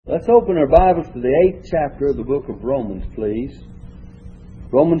Let's open our Bibles to the 8th chapter of the book of Romans, please.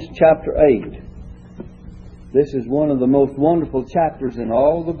 Romans chapter 8. This is one of the most wonderful chapters in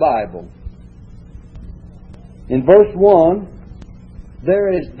all the Bible. In verse 1,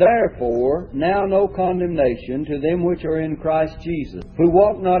 there is therefore now no condemnation to them which are in Christ Jesus, who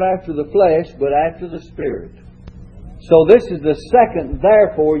walk not after the flesh, but after the Spirit. So this is the second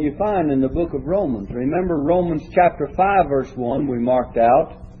therefore you find in the book of Romans. Remember Romans chapter 5 verse 1 we marked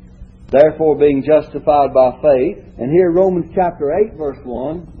out. Therefore being justified by faith. And here Romans chapter 8 verse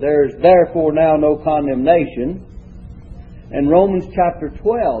 1, there is therefore now no condemnation. And Romans chapter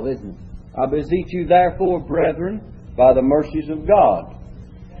 12, isn't it? I beseech you therefore, brethren, by the mercies of God.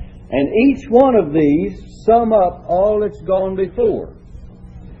 And each one of these sum up all that's gone before.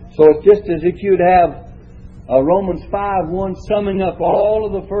 So it's just as if you'd have Romans 5:1 summing up all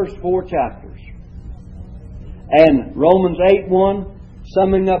of the first 4 chapters. And Romans 8:1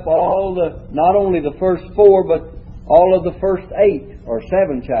 summing up all not only the first 4, but all of the first 8 or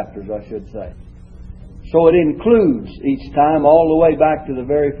 7 chapters, I should say. So it includes each time all the way back to the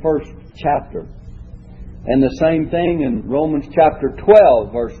very first chapter. And the same thing in Romans chapter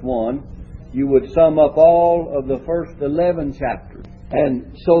 12 verse 1, you would sum up all of the first 11 chapters.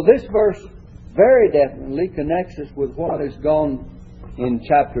 And so this verse very definitely connects us with what has gone in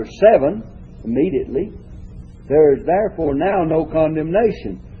chapter 7 immediately. There is therefore now no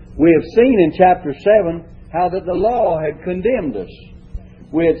condemnation. We have seen in chapter 7 how that the law had condemned us.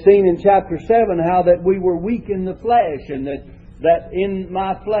 We had seen in chapter 7 how that we were weak in the flesh, and that in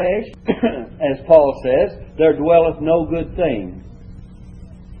my flesh, as Paul says, there dwelleth no good thing.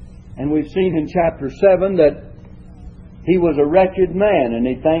 And we've seen in chapter 7 that he was a wretched man, and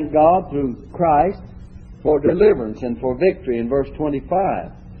he thanked God through Christ for deliverance and for victory in verse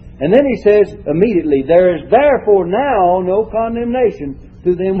 25. And then he says immediately, there is therefore now no condemnation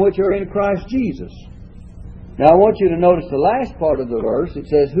to them which are in Christ Jesus. Now I want you to notice the last part of the verse. It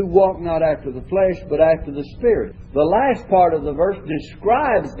says, who walk not after the flesh, but after the Spirit. The last part of the verse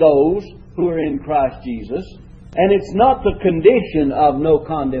describes those who are in Christ Jesus. And it's not the condition of no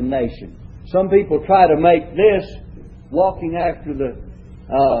condemnation. Some people try to make this walking after the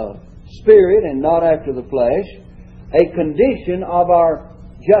Spirit and not after the flesh a condition of our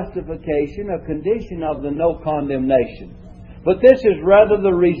justification, a condition of the no condemnation. But this is rather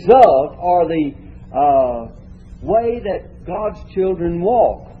the result or the way that God's children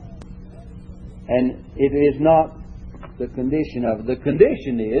walk. And it is not the condition of it. The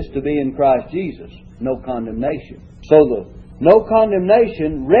condition is to be in Christ Jesus, no condemnation. So the no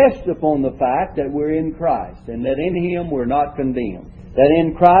condemnation rests upon the fact that we're in Christ and that in Him we're not condemned. That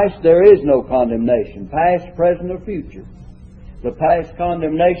in Christ there is no condemnation, past, present, or future. The past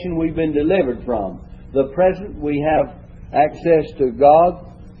condemnation we've been delivered from. The present we have access to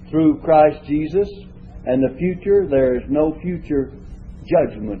God through Christ Jesus. And the future, there is no future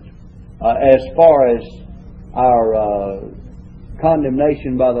judgment as far as our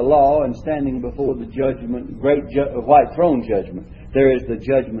condemnation by the law and standing before the judgment, great white throne judgment. There is the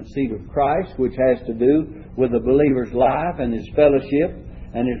judgment seat of Christ, which has to do with the believer's life and his fellowship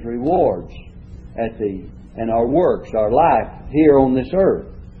and his rewards and our works, our life here on this earth.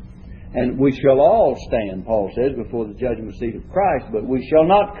 And we shall all stand, Paul says, before the judgment seat of Christ, but we shall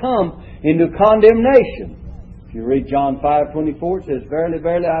not come into condemnation. If you read John 5:24, it says, verily,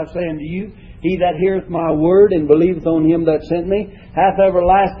 verily, I say unto you, he that heareth my word and believeth on him that sent me hath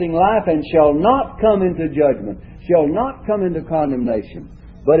everlasting life, and shall not come into judgment, shall not come into condemnation,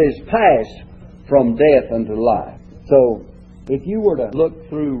 but is passed from death unto life. So, if you were to look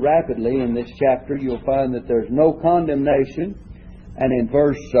through rapidly in this chapter, you'll find that there's no condemnation. And in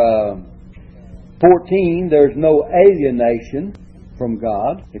verse 14, there's no alienation from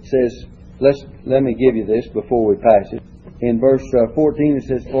God. It says, let me give you this before we pass it. In verse 14 it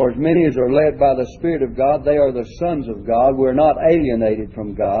says, for as many as are led by the Spirit of God, they are the sons of God. We're not alienated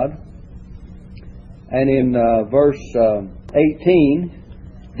from God. And in verse 18,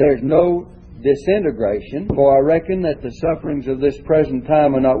 there's no disintegration. For I reckon that the sufferings of this present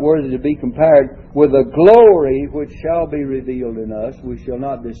time are not worthy to be compared with the glory which shall be revealed in us. We shall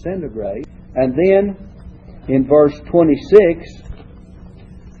not disintegrate. And then in verse 26,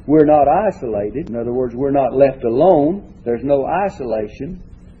 we're not isolated. In other words, we're not left alone. There's no isolation.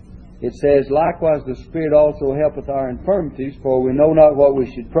 It says, likewise the Spirit also helpeth our infirmities, for we know not what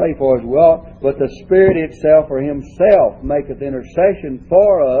we should pray for as we ought, but the Spirit itself or Himself maketh intercession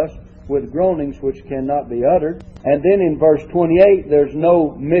for us with groanings which cannot be uttered. And then in verse 28, there's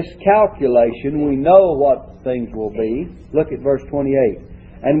no miscalculation. We know what things will be. Look at verse 28.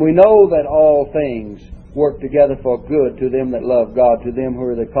 And we know that all things work together for good to them that love God, to them who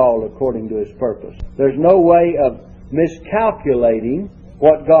are the called according to His purpose. There's no way of miscalculating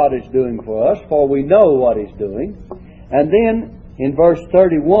what God is doing for us, for we know what He's doing. And then in verse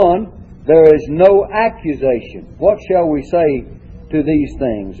 31, there is no accusation. What shall we say to these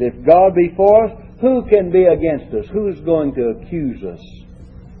things? If God be for us, who can be against us? Who's going to accuse us?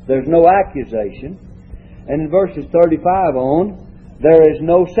 There's no accusation. And in verses 35 on, there is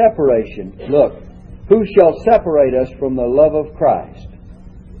no separation. Look, who shall separate us from the love of Christ?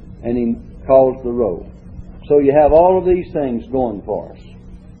 And he calls the roll. So you have all of these things going for us.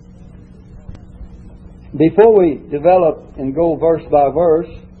 Before we develop and go verse by verse,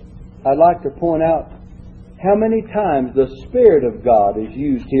 I'd like to point out how many times the Spirit of God is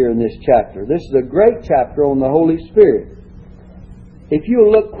used here in this chapter. This is a great chapter on the Holy Spirit. If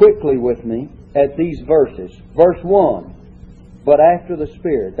you'll look quickly with me at these verses. Verse 1, but after the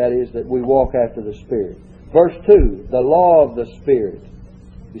Spirit, that is, that we walk after the Spirit. Verse 2, the law of the Spirit.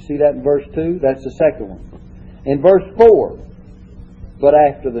 You see that in verse 2? That's the second one. In verse 4, but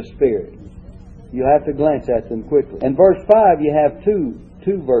after the Spirit. You have to glance at them quickly. In verse 5, you have two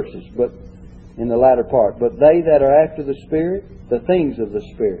verses, but in the latter part. But they that are after the Spirit, the things of the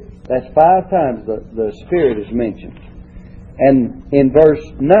Spirit. That's 5 times the Spirit is mentioned. And in verse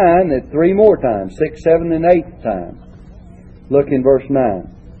 9, it's 3 more times, 6, 7, and 8 times. Look in verse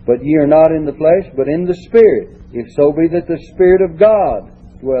 9. But ye are not in the flesh, but in the Spirit, if so be that the Spirit of God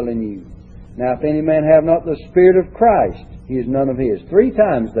dwell in you. Now if any man have not the Spirit of Christ, he is none of His. 3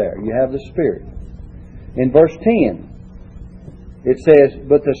 times there you have the Spirit. In verse 10, it says,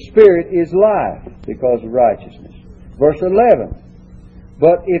 but the Spirit is life because of righteousness. Verse 11,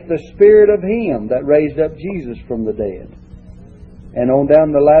 but if the Spirit of Him that raised up Jesus from the dead, and on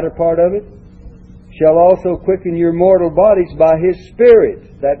down the latter part of it, shall also quicken your mortal bodies by His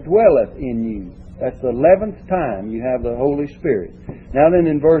Spirit that dwelleth in you. That's the 11th time you have the Holy Spirit. Now then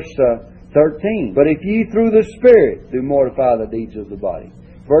in verse 13, but if ye through the Spirit do mortify the deeds of the body.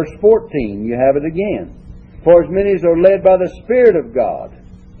 Verse 14, you have it again. For as many as are led by the Spirit of God,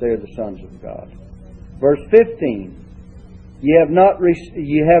 they are the sons of God. Verse 15, ye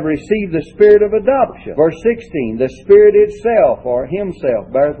have received the Spirit of adoption. Verse 16, the Spirit itself, or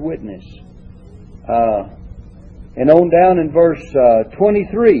Himself, beareth witness. And on down in verse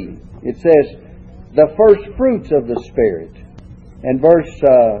 23, it says, the first fruits of the Spirit. And verse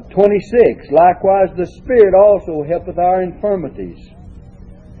 26, likewise the Spirit also helpeth our infirmities.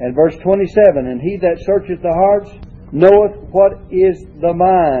 And verse 27, and He that searcheth the hearts knoweth what is the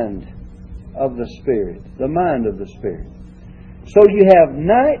mind of the Spirit. The mind of the Spirit. So you have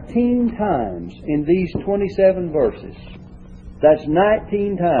 19 times in these 27 verses. That's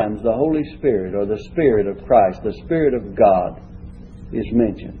 19 times the Holy Spirit, or the Spirit of Christ, the Spirit of God, is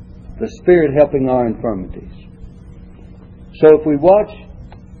mentioned. The Spirit helping our infirmities. So if we watch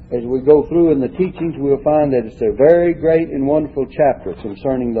as we go through in the teachings, we'll find that it's a very great and wonderful chapter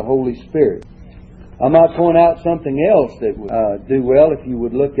concerning the Holy Spirit. I might point out something else that would do well if you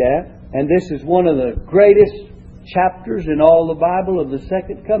would look at. And this is one of the greatest chapters in all the Bible of the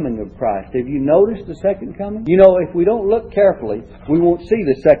second coming of Christ. Have you noticed the second coming? You know, if we don't look carefully, we won't see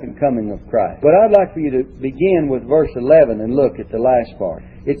the second coming of Christ. But I'd like for you to begin with verse 11 and look at the last part.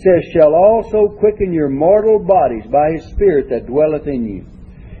 It says, shall also quicken your mortal bodies by His Spirit that dwelleth in you.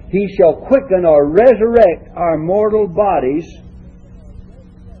 He shall quicken or resurrect our mortal bodies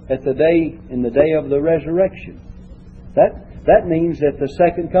in the day of the resurrection. That means at the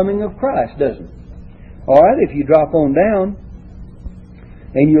second coming of Christ, doesn't it? All right, if you drop on down,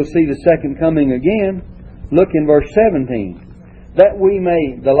 and you'll see the second coming again, look in verse 17. That we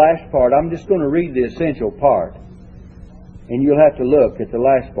may, the last part, I'm just going to read the essential part, and you'll have to look at the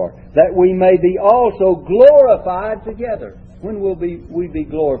last part. That we may be also glorified together. When will we be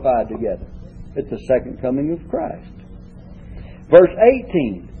glorified together? At the second coming of Christ. Verse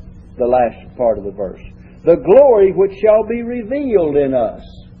 18, the last part of the verse. The glory which shall be revealed in us.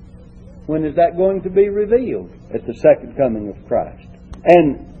 When is that going to be revealed? At the second coming of Christ.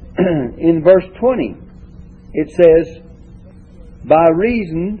 And in verse 20, it says, by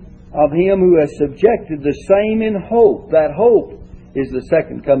reason of Him who has subjected the same in hope. That hope is the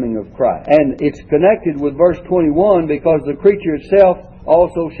second coming of Christ. And it's connected with verse 21 because the creature itself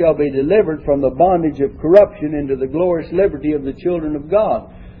also shall be delivered from the bondage of corruption into the glorious liberty of the children of God.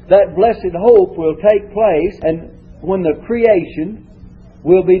 That blessed hope will take place, and when the creation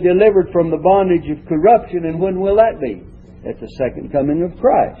will be delivered from the bondage of corruption. And when will that be? At the second coming of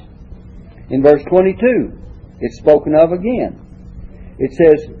Christ. In verse 22, it's spoken of again. It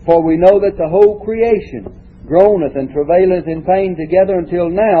says, for we know that the whole creation groaneth and travaileth in pain together until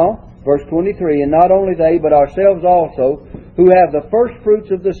now. Verse 23, and not only they, but ourselves also, who have the first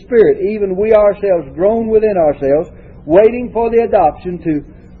fruits of the Spirit, even we ourselves groan within ourselves, waiting for the adoption, to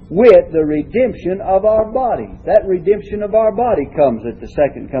wit, the redemption of our body. That redemption of our body comes at the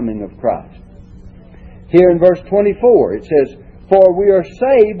second coming of Christ. Here in verse 24, it says, for we are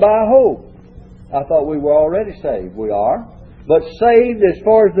saved by hope. I thought we were already saved. We are. But saved as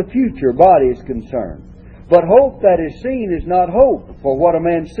far as the future body is concerned. But hope that is seen is not hope. For what a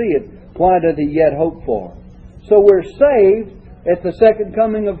man seeth, why doth he yet hope for? So we're saved at the second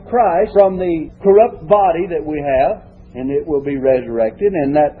coming of Christ from the corrupt body that we have, and it will be resurrected,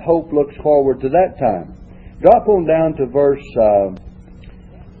 and that hope looks forward to that time. Drop on down to verse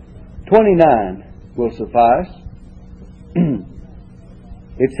 29 will suffice.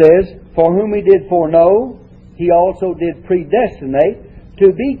 It says, for whom He did foreknow, He also did predestinate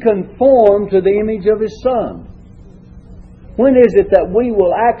to be conformed to the image of His Son. When is it that we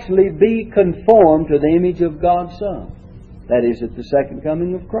will actually be conformed to the image of God's Son? That is at the second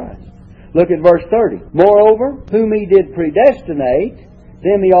coming of Christ. Look at verse 30. Moreover, whom He did predestinate,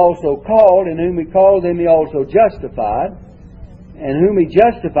 them He also called, and whom He called, them He also justified, and whom He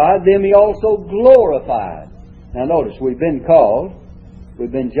justified, them He also glorified. Now notice, we've been called,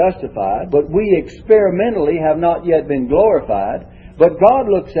 we've been justified, but we experimentally have not yet been glorified. But God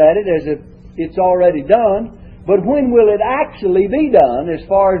looks at it as if it's already done. But when will it actually be done as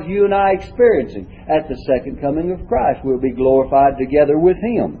far as you and I experiencing? At the second coming of Christ. We'll be glorified together with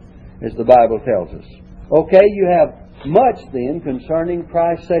Him, as the Bible tells us. Okay, you have much then concerning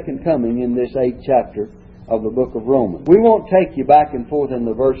Christ's second coming in this 8th chapter of the book of Romans. We won't take you back and forth in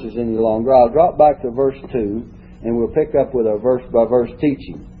the verses any longer. I'll drop back to verse 2 and we'll pick up with a verse-by-verse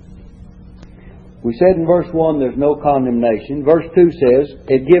teaching. We said in verse 1 there's no condemnation. Verse 2 says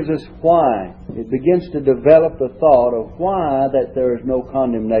it gives us why. It begins to develop the thought of why that there is no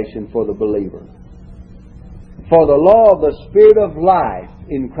condemnation for the believer. For the law of the Spirit of life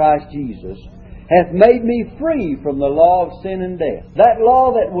in Christ Jesus hath made me free from the law of sin and death. That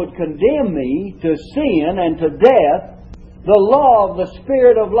law that would condemn me to sin and to death, the law of the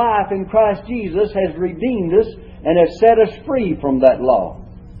Spirit of life in Christ Jesus has redeemed us and has set us free from that law.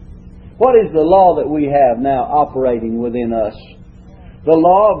 What is the law that we have now operating within us? The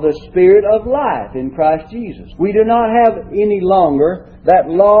law of the Spirit of life in Christ Jesus. We do not have any longer that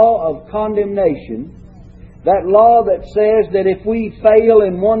law of condemnation, that law that says that if we fail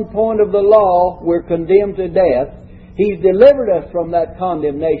in one point of the law, we're condemned to death. He's delivered us from that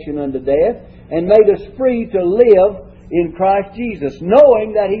condemnation unto death and made us free to live in Christ Jesus,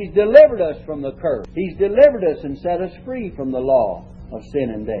 knowing that He's delivered us from the curse. He's delivered us and set us free from the law of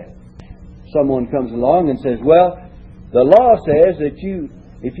sin and death. Someone comes along and says, well, the law says that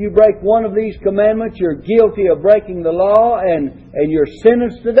if you break one of these commandments, you're guilty of breaking the law and you're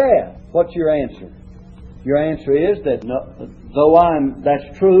sentenced to death. What's your answer? Your answer is that though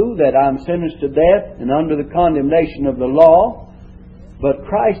that's true, that I'm sentenced to death and under the condemnation of the law, but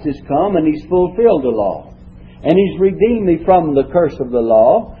Christ has come and He's fulfilled the law. And He's redeemed me from the curse of the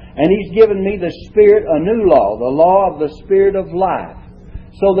law, and He's given me the Spirit, a new law, the law of the Spirit of life,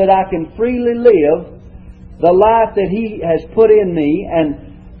 so that I can freely live the life that He has put in me.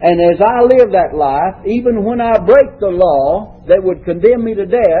 And as I live that life, even when I break the law that would condemn me to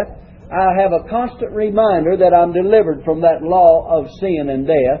death, I have a constant reminder that I'm delivered from that law of sin and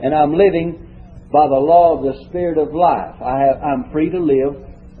death, and I'm living by the law of the Spirit of life. I'm free to live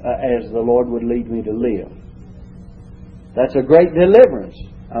as the Lord would lead me to live. That's a great deliverance.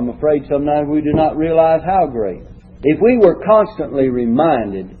 I'm afraid sometimes we do not realize how great. If we were constantly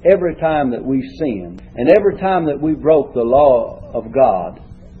reminded every time that we sinned and every time that we broke the law of God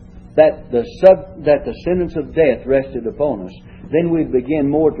that the sentence of death rested upon us, then we'd begin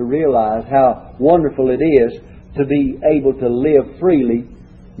more to realize how wonderful it is to be able to live freely,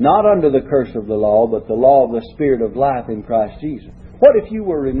 not under the curse of the law, but the law of the Spirit of life in Christ Jesus. What if you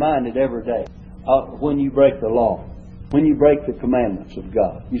were reminded every day when you break the law? When you break the commandments of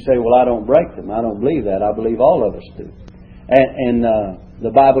God. You say, well, I don't break them. I don't believe that. I believe all of us do. And the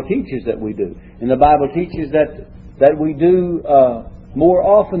Bible teaches that we do. And the Bible teaches that we do more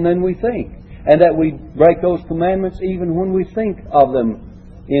often than we think. And that we break those commandments even when we think of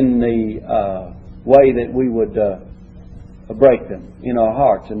them in the way that we would break them in our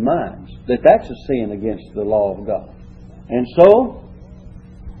hearts and minds. That's a sin against the law of God. And so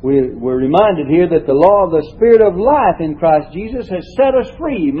we're reminded here that the law of the Spirit of life in Christ Jesus has set us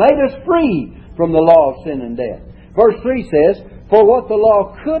free, made us free from the law of sin and death. Verse 3 says, for what the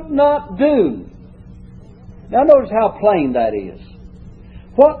law could not do. Now notice how plain that is.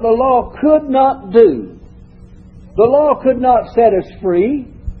 What the law could not do. The law could not set us free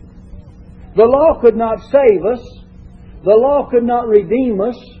The law could not save us. The law could not redeem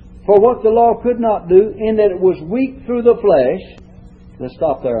us for what the law could not do, in that it was weak through the flesh. Let's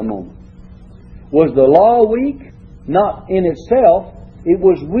stop there a moment. Was the law weak? Not in itself. It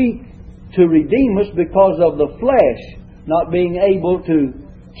was weak to redeem us because of the flesh not being able to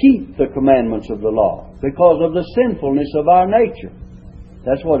keep the commandments of the law, because of the sinfulness of our nature.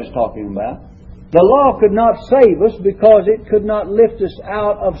 That's what it's talking about. The law could not save us because it could not lift us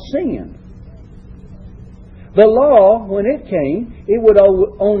out of sin. The law, when it came, it would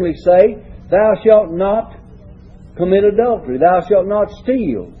only say, "Thou shalt not commit adultery. Thou shalt not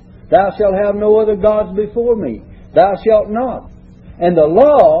steal. Thou shalt have no other gods before me. Thou shalt not." And the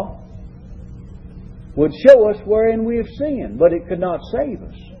law would show us wherein we have sinned, but it could not save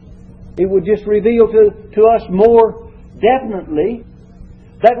us. It would just reveal to us more definitely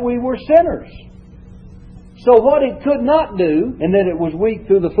that we were sinners. So what it could not do, and that it was weak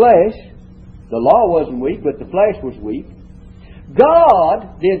through the flesh, the law wasn't weak, but the flesh was weak.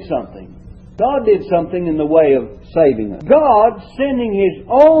 God did something. God did something in the way of saving us. God sending His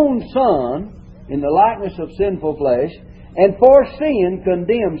own Son in the likeness of sinful flesh, and for sin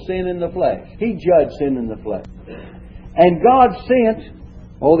condemned sin in the flesh. He judged sin in the flesh. And God sent,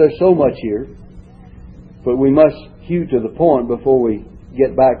 there's so much here, but we must hew to the point before we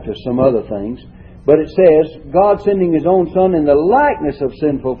get back to some other things. But it says, God sending His own Son in the likeness of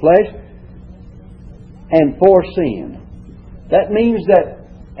sinful flesh, and for sin. That means that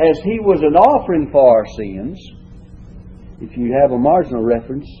as He was an offering for our sins, if you have a marginal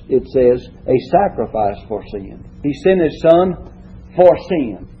reference, it says a sacrifice for sin. He sent His Son for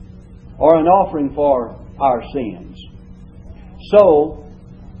sin, or an offering for our sins. So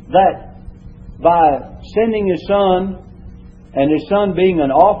that by sending His Son, and His Son being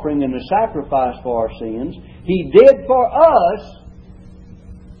an offering and a sacrifice for our sins, He did for us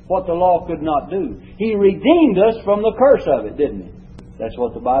what the law could not do. He redeemed us from the curse of it, didn't He? That's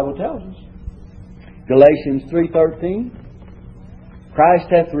what the Bible tells us. Galatians 3:13. Christ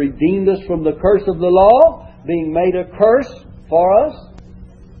hath redeemed us from the curse of the law, being made a curse for us.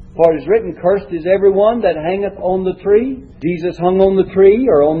 For it is written, "Cursed is every one that hangeth on the tree." Jesus hung on the tree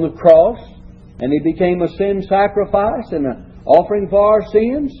or on the cross, and He became a sin sacrifice and an offering for our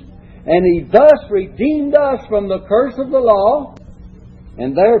sins. And He thus redeemed us from the curse of the law.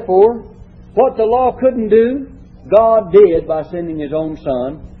 And therefore, what the law couldn't do, God did by sending His own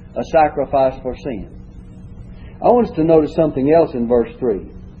Son, a sacrifice for sin. I want us to notice something else in verse 3.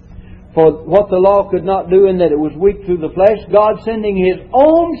 For what the law could not do, in that it was weak through the flesh, God sending His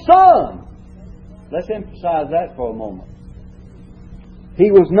own Son. Let's emphasize that for a moment. He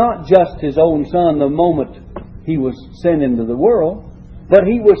was not just His own Son the moment He was sent into the world, but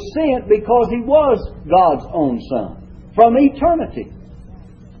He was sent because He was God's own Son from eternity.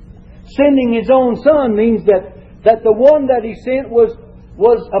 Sending His own Son means that the one that He sent was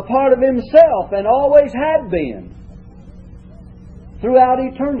a part of Himself and always had been throughout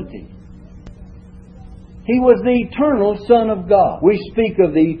eternity. He was the eternal Son of God. We speak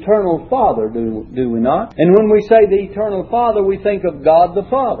of the eternal Father, do we not? And when we say the eternal Father, we think of God the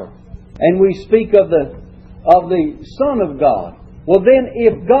Father. And we speak of the Son of God. Well then,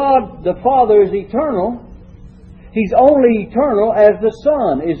 if God the Father is eternal, He's only eternal as the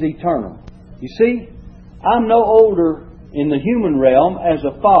Son is eternal. You see, I'm no older in the human realm as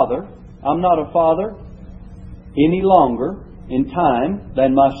a father. I'm not a father any longer in time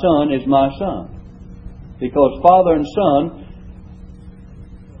than my son is my son. Because father and son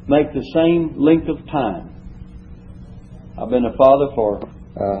make the same length of time. I've been a father for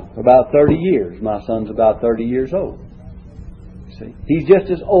about 30 years. My son's about 30 years old. See, he's just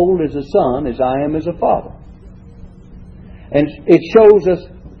as old as a son as I am as a father. And it shows us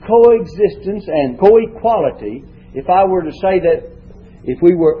coexistence and co-equality. If I were to say that,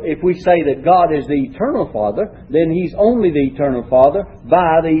 if we say that God is the eternal Father, then He's only the eternal Father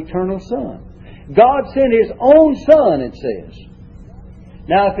by the eternal Son. God sent His own Son, it says.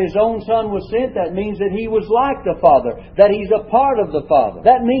 Now, if His own Son was sent, that means that He was like the Father, that He's a part of the Father.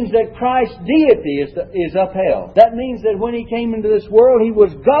 That means that Christ's deity is upheld. That means that when He came into this world, He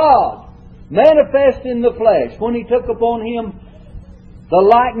was God, manifest in the flesh. When He took upon Him the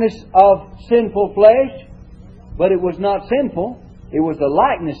likeness of sinful flesh, but it was not sinful, it was the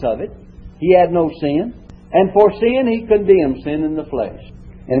likeness of it. He had no sin. And for sin, He condemned sin in the flesh.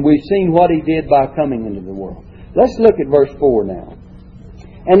 And we've seen what He did by coming into the world. Let's look at verse 4 now.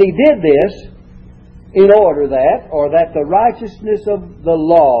 And He did this in order that the righteousness of the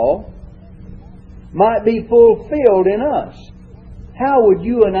law might be fulfilled in us. How would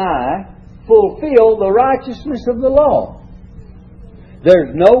you and I fulfill the righteousness of the law?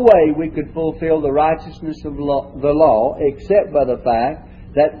 There's no way we could fulfill the righteousness of the law except by the fact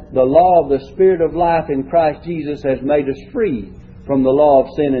that the law of the Spirit of life in Christ Jesus has made us free from the law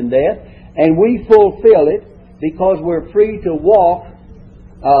of sin and death. And we fulfill it because we're free to walk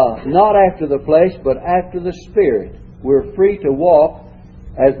not after the flesh but after the Spirit. We're free to walk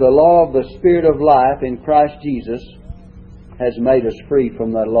as the law of the Spirit of life in Christ Jesus has made us free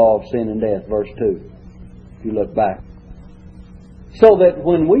from that law of sin and death. Verse 2, if you look back. So that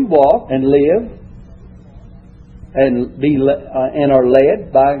when we walk and live and are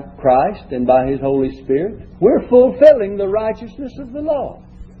led by Christ and by His Holy Spirit, we're fulfilling the righteousness of the law.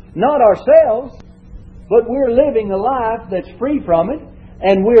 Not ourselves, but we're living a life that's free from it,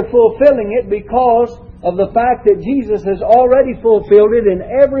 and we're fulfilling it because of the fact that Jesus has already fulfilled it in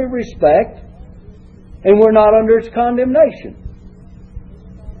every respect, and we're not under its condemnation.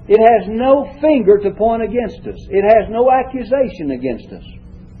 It has no finger to point against us. It has no accusation against us.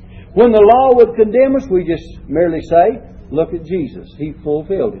 When the law would condemn us, we just merely say, look at Jesus. He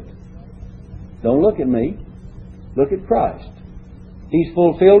fulfilled it. Don't look at me. Look at Christ. He's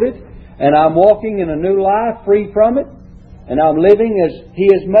fulfilled it, and I'm walking in a new life free from it, and I'm living as He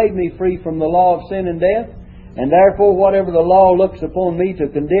has made me free from the law of sin and death, and therefore whatever the law looks upon me to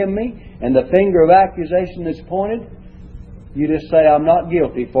condemn me, and the finger of accusation is pointed, you just say, I'm not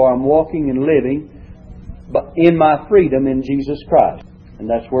guilty, for I'm walking and living in my freedom in Jesus Christ. And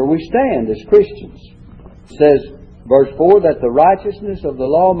that's where we stand as Christians. It says, verse 4, that the righteousness of the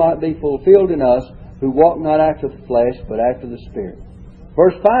law might be fulfilled in us who walk not after the flesh, but after the Spirit.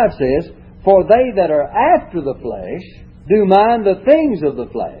 Verse 5 says, for they that are after the flesh do mind the things of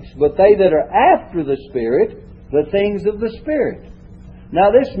the flesh, but they that are after the Spirit, the things of the Spirit.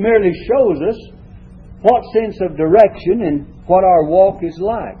 Now this merely shows us what sense of direction and what our walk is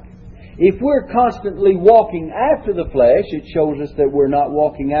like. If we're constantly walking after the flesh, it shows us that we're not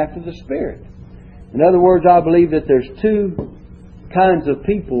walking after the Spirit. In other words, I believe that there's two kinds of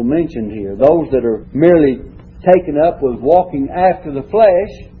people mentioned here. Those that are merely taken up with walking after the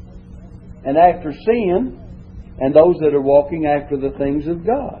flesh and after sin, and those that are walking after the things of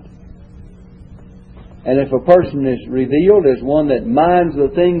God. And if a person is revealed as one that minds the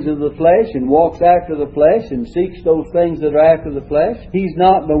things of the flesh and walks after the flesh and seeks those things that are after the flesh, he's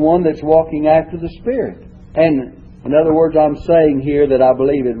not the one that's walking after the Spirit. And in other words, I'm saying here that I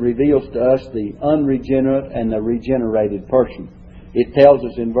believe it reveals to us the unregenerate and the regenerated person. It tells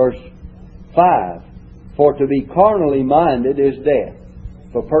us in verse 5, for to be carnally minded is death.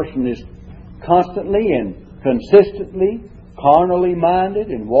 If a person is constantly and consistently carnally minded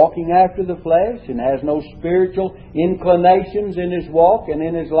and walking after the flesh and has no spiritual inclinations in his walk and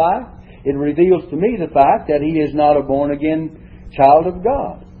in his life, it reveals to me the fact that he is not a born-again child of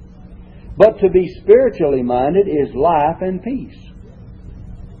God. But to be spiritually minded is life and peace.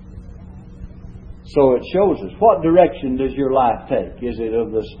 So it shows us, what direction does your life take? Is it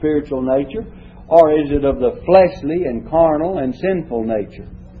of the spiritual nature, or is it of the fleshly and carnal and sinful nature?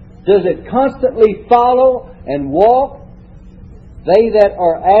 Does it constantly follow and walk? They that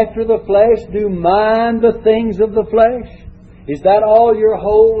are after the flesh do mind the things of the flesh. Is that all your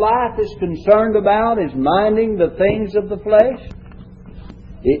whole life is concerned about, is minding the things of the flesh?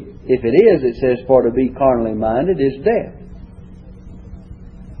 If it is, it says, for to be carnally minded is death.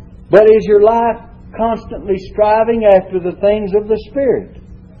 But is your life constantly striving after the things of the Spirit?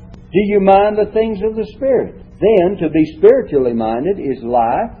 Do you mind the things of the Spirit? Then to be spiritually minded is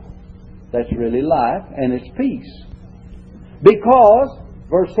life. That's really life, and it's peace. Because,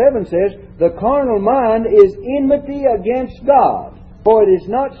 verse 7 says, the carnal mind is enmity against God, for it is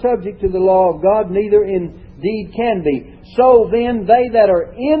not subject to the law of God, neither indeed can be. So then, they that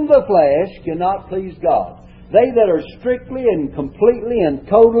are in the flesh cannot please God. They that are strictly and completely and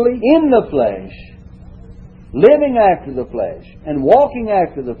totally in the flesh, living after the flesh, and walking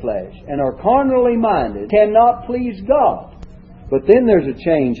after the flesh, and are carnally minded, cannot please God. But then there's a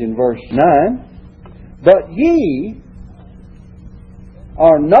change in verse 9. But ye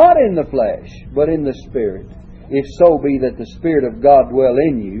are not in the flesh, but in the Spirit, if so be that the Spirit of God dwell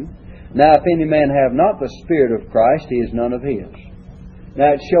in you. Now if any man have not the Spirit of Christ, he is none of His.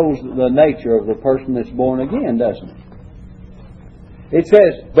 Now it shows the nature of the person that's born again, doesn't it? It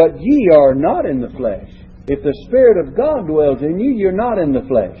says, but ye are not in the flesh. If the Spirit of God dwells in you, you're not in the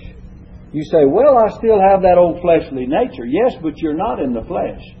flesh. You say, well, I still have that old fleshly nature. Yes, but you're not in the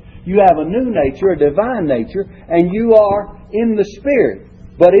flesh. You have a new nature, a divine nature, and you are in the Spirit.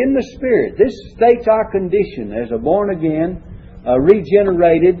 But in the Spirit, this states our condition as a born-again, a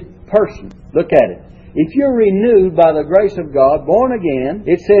regenerated person. Look at it. if you're renewed by the grace of God, born again,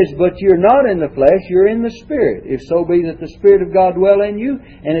 it says, but you're not in the flesh, you're in the Spirit. If so be that the Spirit of God dwell in you.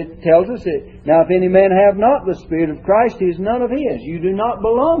 And it tells us that, now if any man have not the Spirit of Christ, he is none of His. You do not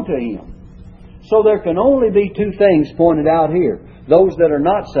belong to Him. So there can only be two things pointed out here. Those that are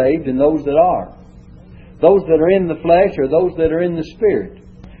not saved and those that are. Those that are in the flesh or those that are in the Spirit.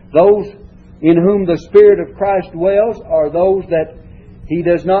 Those in whom the Spirit of Christ dwells are those that He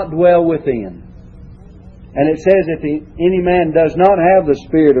does not dwell within. And it says, if any man does not have the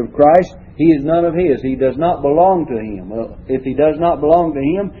Spirit of Christ, he is none of His. He does not belong to Him. Well, if he does not belong to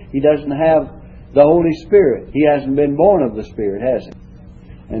Him, he doesn't have the Holy Spirit. He hasn't been born of the Spirit, has he?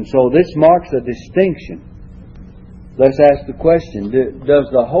 And so this marks a distinction. Let's ask the question, does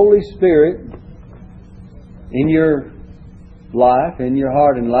the Holy Spirit in your life, in your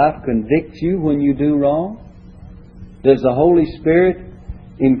heart and life, convict you when you do wrong? Does the Holy Spirit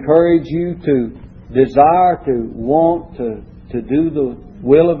encourage you to desire, to want to do the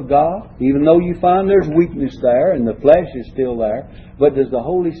will of God, even though you find there's weakness there and the flesh is still there? But does the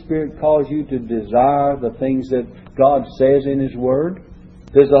Holy Spirit cause you to desire the things that God says in His Word?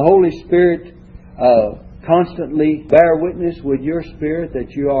 Does the Holy Spirit constantly bear witness with your spirit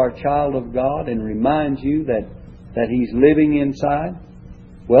that you are a child of God and reminds you that He's living inside?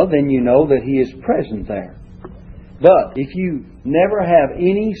 Well, then you know that He is present there. But if you never have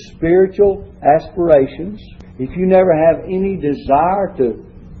any spiritual aspirations, if you never have any desire to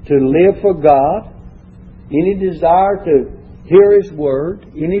live for God, any desire to hear His Word,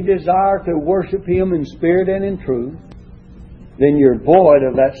 any desire to worship Him in spirit and in truth, then you're void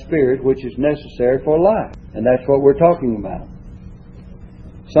of that Spirit which is necessary for life. And that's what we're talking about.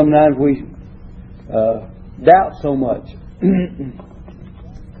 Sometimes we doubt so much.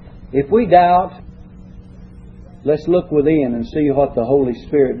 If we doubt, let's look within and see what the Holy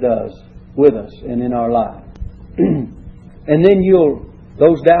Spirit does with us and in our life. And then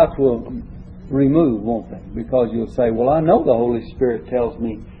those doubts will remove, won't they? Because you'll say, well, I know the Holy Spirit tells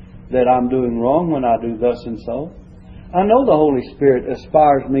me that I'm doing wrong when I do thus and so. I know the Holy Spirit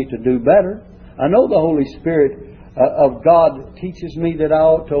aspires me to do better. I know the Holy Spirit of God teaches me that I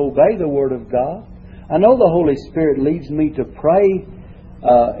ought to obey the Word of God. I know the Holy Spirit leads me to pray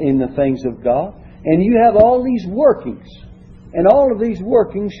in the things of God. And you have all these workings. And all of these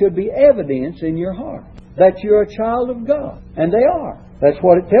workings should be evidence in your heart that you're a child of God. And they are. That's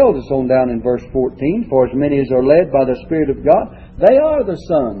what it tells us on down in verse 14. For as many as are led by the Spirit of God, they are the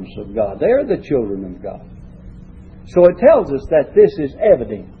sons of God. They are the children of God. So it tells us that this is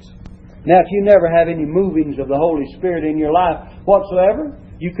evidence. Now, if you never have any movings of the Holy Spirit in your life whatsoever,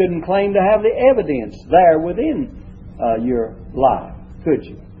 you couldn't claim to have the evidence there within your life, could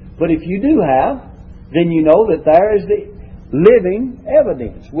you? But if you do have, then you know that there is the living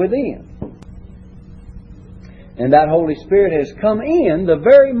evidence within. And that Holy Spirit has come in the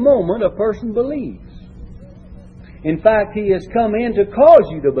very moment a person believes. In fact, He has come in to cause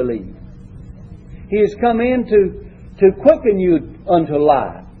you to believe. He has come in to quicken you unto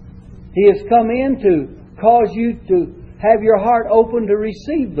life. He has come in to cause you to have your heart open to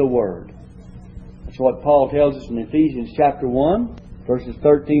receive the Word. That's what Paul tells us in Ephesians chapter 1, verses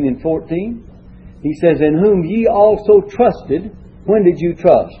 13 and 14. He says, in whom ye also trusted. When did you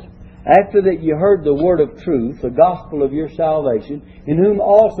trust? After that you heard the word of truth, the gospel of your salvation, in whom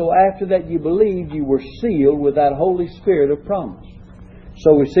also after that you believed, you were sealed with that Holy Spirit of promise.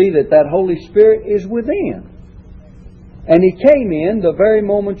 So we see that Holy Spirit is within. And He came in the very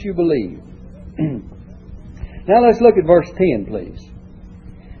moment you believed. Now let's look at verse 10, please.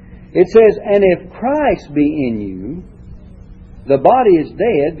 It says, and if Christ be in you, the body is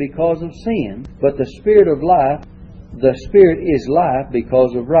dead because of sin, but the Spirit is life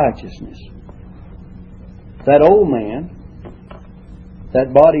because of righteousness. That old man,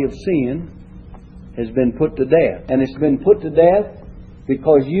 that body of sin, has been put to death. And it's been put to death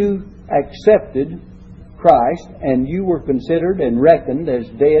because you accepted Christ and you were considered and reckoned as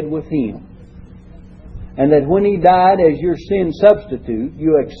dead with Him. And that when He died as your sin substitute,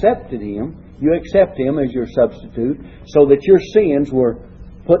 you accepted Him. You accept Him as your substitute so that your sins were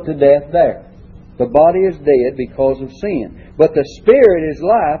put to death there. The body is dead because of sin, but the Spirit is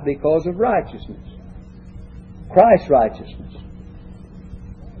life because of righteousness. Christ's righteousness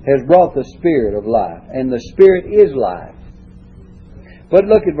has brought the Spirit of life, and the Spirit is life. But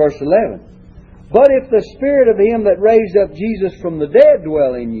look at verse 11. But if the Spirit of Him that raised up Jesus from the dead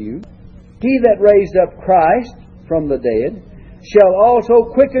dwell in you, He that raised up Christ from the dead shall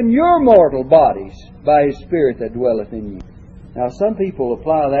also quicken your mortal bodies by His Spirit that dwelleth in you. Now some people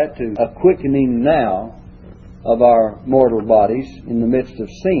apply that to a quickening now of our mortal bodies in the midst of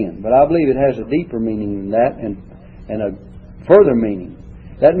sin. But I believe it has a deeper meaning than that, and a further meaning.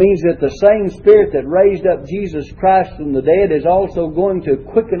 That means that the same Spirit that raised up Jesus Christ from the dead is also going to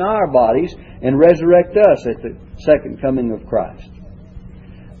quicken our bodies and resurrect us at the second coming of Christ.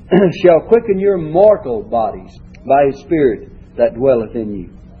 Shall quicken your mortal bodies by His Spirit that dwelleth in you.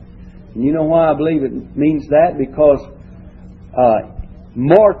 And you know why I believe it means that? Because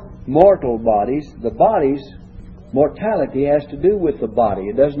mortal bodies, the body's mortality has to do with the body.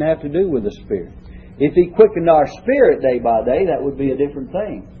 It doesn't have to do with the spirit. If He quickened our spirit day by day, that would be a different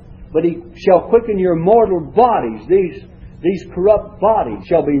thing. But He shall quicken your mortal bodies. These corrupt bodies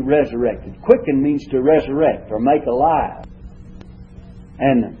shall be resurrected. Quicken means to resurrect or make alive.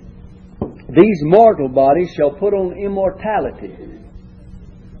 And these mortal bodies shall put on immortality.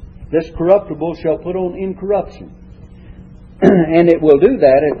 This corruptible shall put on incorruption. And it will do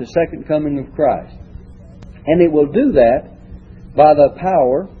that at the second coming of Christ. And it will do that by the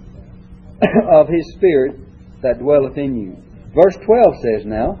power of His Spirit that dwelleth in you. Verse 12 says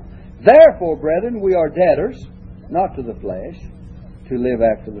now, Therefore, brethren, we are debtors, not to the flesh, to live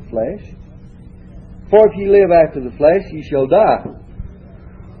after the flesh. For if ye live after the flesh, ye shall die.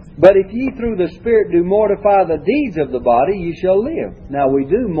 But if ye through the Spirit do mortify the deeds of the body, ye shall live. Now we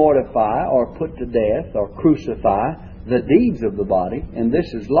do mortify or put to death or crucify the deeds of the body, and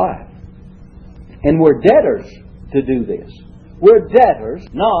this is life. And we're debtors to do this. We're debtors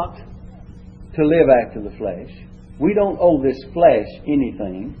not to live after the flesh. We don't owe this flesh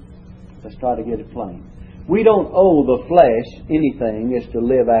anything. Let's try to get it plain. We don't owe the flesh anything as to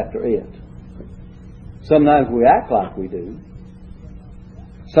live after it. Sometimes we act like we do.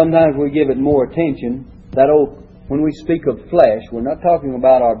 Sometimes we give it more attention. When we speak of flesh, we're not talking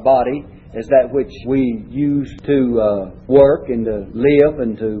about our body as that which we use to work and to live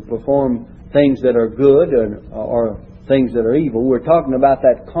and to perform things that are good or things that are evil. We're talking about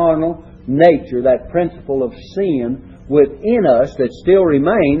that carnal nature, that principle of sin within us that still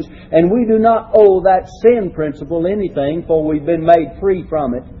remains, and we do not owe that sin principle anything, for we've been made free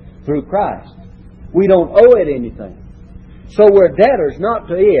from it through Christ. We don't owe it anything. So we're debtors not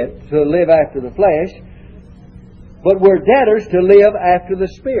to it, to live after the flesh, but we're debtors to live after the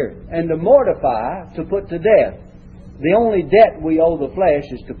Spirit, and to mortify, to put to death. The only debt we owe the flesh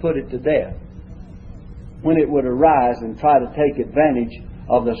is to put it to death when it would arise and try to take advantage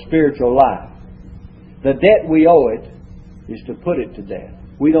of the spiritual life. The debt we owe it is to put it to death.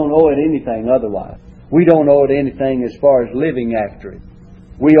 We don't owe it anything otherwise. We don't owe it anything as far as living after it.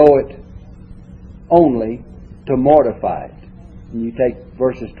 We owe it only to mortify it. And you take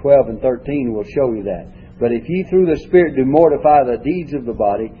verses 12 and 13, will show you that. But if ye through the Spirit do mortify the deeds of the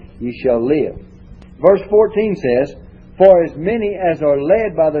body, ye shall live. Verse 14 says, For as many as are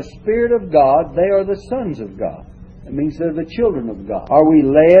led by the Spirit of God, they are the sons of God. It means they're the children of God. Are we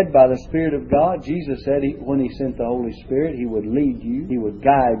led by the Spirit of God? Jesus said when He sent the Holy Spirit, He would lead you, He would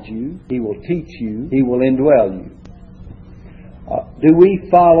guide you, He will teach you, He will indwell you. Do we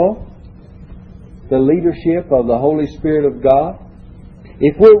follow the leadership of the Holy Spirit of God?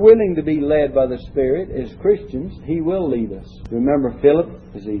 If we're willing to be led by the Spirit as Christians, He will lead us. Remember Philip,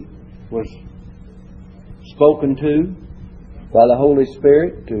 as he was spoken to by the Holy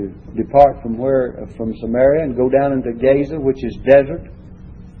Spirit to depart from Samaria and go down into Gaza, which is desert.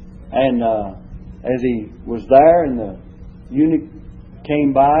 And as he was there and the eunuch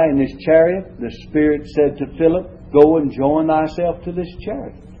came by in his chariot, the Spirit said to Philip, Go and join thyself to this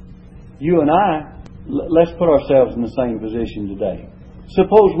chariot. You and I, let's put ourselves in the same position today.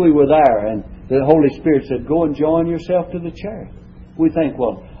 Suppose we were there and the Holy Spirit said, Go and join yourself to the chariot. We think,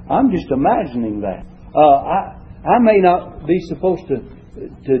 well, I'm just imagining that. I may not be supposed to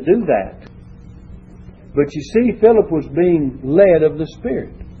do that. But you see, Philip was being led of the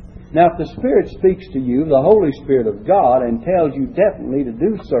Spirit. Now, if the Spirit speaks to you, the Holy Spirit of God, and tells you definitely to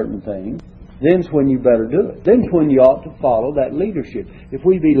do certain things, then's when you better do it. Then's when you ought to follow that leadership. If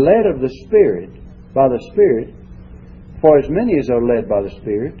we be led of the Spirit, by the Spirit, for as many as are led by the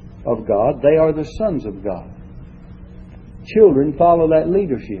Spirit of God, they are the sons of God. Children follow that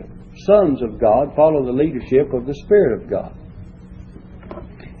leadership. Sons of God follow the leadership of the Spirit of God.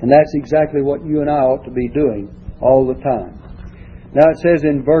 And that's exactly what you and I ought to be doing all the time. Now it says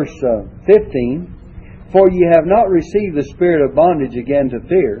in verse 15, For ye have not received the spirit of bondage again to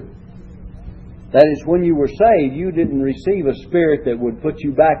fear. That is, when you were saved, you didn't receive a spirit that would put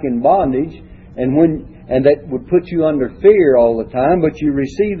you back in bondage and that would put you under fear all the time, but you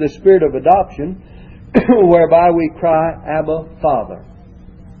received the Spirit of adoption, whereby we cry, Abba, Father.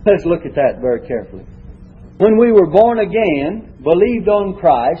 Let's look at that very carefully. When we were born again, believed on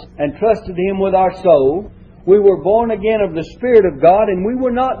Christ, and trusted Him with our soul, We were born again of the Spirit of God, and we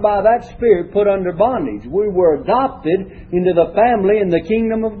were not by that Spirit put under bondage. We were adopted into the family and the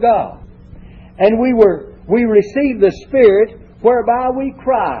kingdom of God. And we received the Spirit whereby we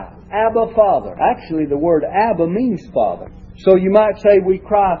cry, Abba, Father. Actually, the word Abba means Father. So you might say we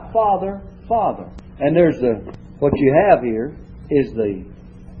cry, Father, Father. And what you have here is the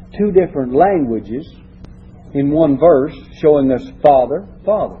two different languages in one verse showing us Father,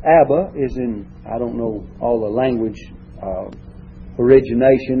 Father. Abba is in, I don't know all the language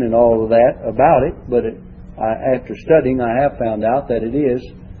origination and all of that about it, but after studying I have found out that it is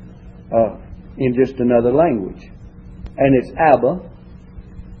in just another language. And it's Abba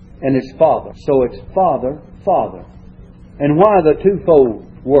and it's Father. So it's Father, Father. And why the twofold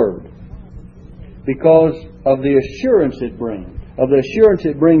word? Because of the assurance it brings. Of the assurance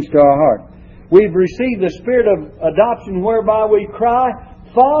it brings to our heart. We've received the Spirit of adoption whereby we cry,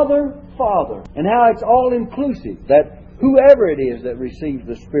 Father, Father. And how it's all inclusive. That whoever it is that receives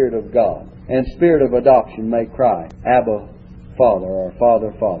the Spirit of God and Spirit of adoption may cry, Abba, Father, or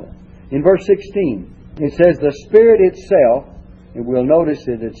Father, Father. In verse 16, it says, the Spirit itself, and we'll notice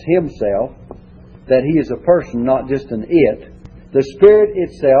that it's Himself, that He is a person, not just an it. The Spirit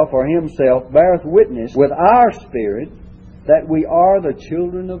itself, or Himself, beareth witness with our spirit that we are the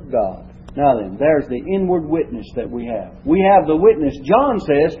children of God. Now then, there's the inward witness that we have. We have the witness. John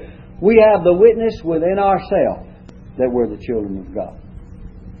says we have the witness within ourselves that we're the children of God.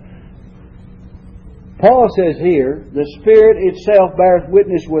 Paul says here, the Spirit itself beareth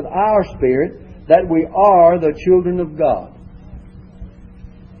witness with our spirit that we are the children of God.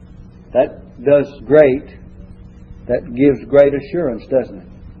 That does great. That gives great assurance, doesn't it?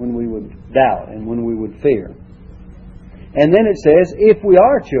 When we would doubt and when we would fear. And then it says, if we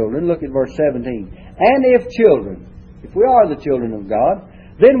are children, look at verse 17. And if children, if we are the children of God,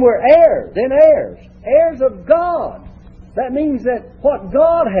 then we're heirs, heirs of God. That means that what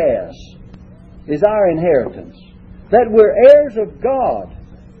God has is our inheritance. That we're heirs of God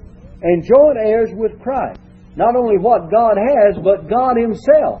and joint heirs with Christ. Not only what God has, but God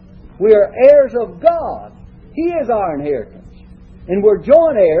Himself. We are heirs of God. He is our inheritance. And we're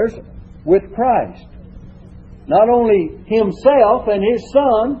joint heirs with Christ. Not only Himself and His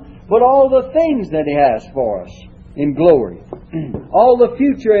Son, but all the things that He has for us in glory. All the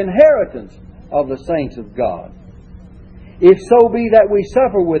future inheritance of the saints of God. If so be that we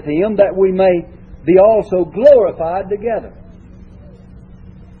suffer with Him, that we may be also glorified together.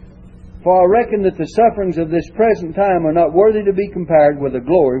 For I reckon that the sufferings of this present time are not worthy to be compared with the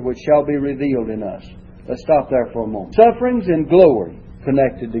glory which shall be revealed in us. Let's stop there for a moment. Sufferings and glory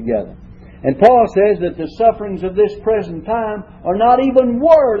connected together. And Paul says that the sufferings of this present time are not even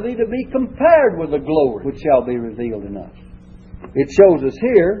worthy to be compared with the glory which shall be revealed in us. It shows us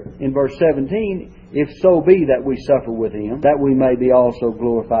here in verse 17, if so be that we suffer with Him, that we may be also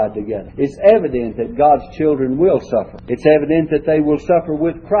glorified together. It's evident that God's children will suffer. It's evident that they will suffer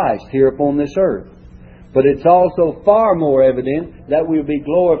with Christ here upon this earth. But it's also far more evident that we'll be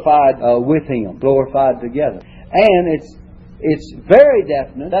glorified with Him, glorified together. And it's very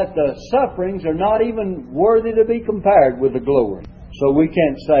definite that the sufferings are not even worthy to be compared with the glory. So we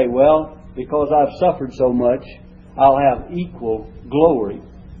can't say, well, because I've suffered so much, I'll have equal glory.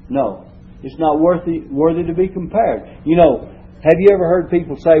 No, it's not worthy to be compared. You know, have you ever heard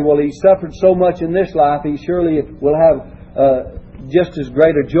people say, well, he suffered so much in this life, he surely will have just as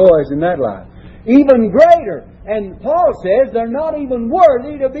great a joy as in that life. Even greater. And Paul says they're not even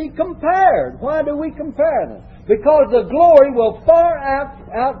worthy to be compared. Why do we compare them? Because the glory will far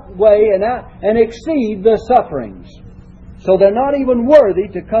outweigh and exceed the sufferings. So they're not even worthy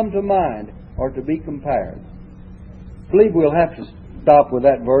to come to mind or to be compared. I believe we'll have to stop with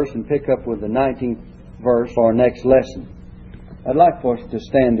that verse and pick up with the 19th verse for our next lesson. I'd like for us to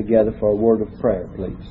stand together for a word of prayer, please.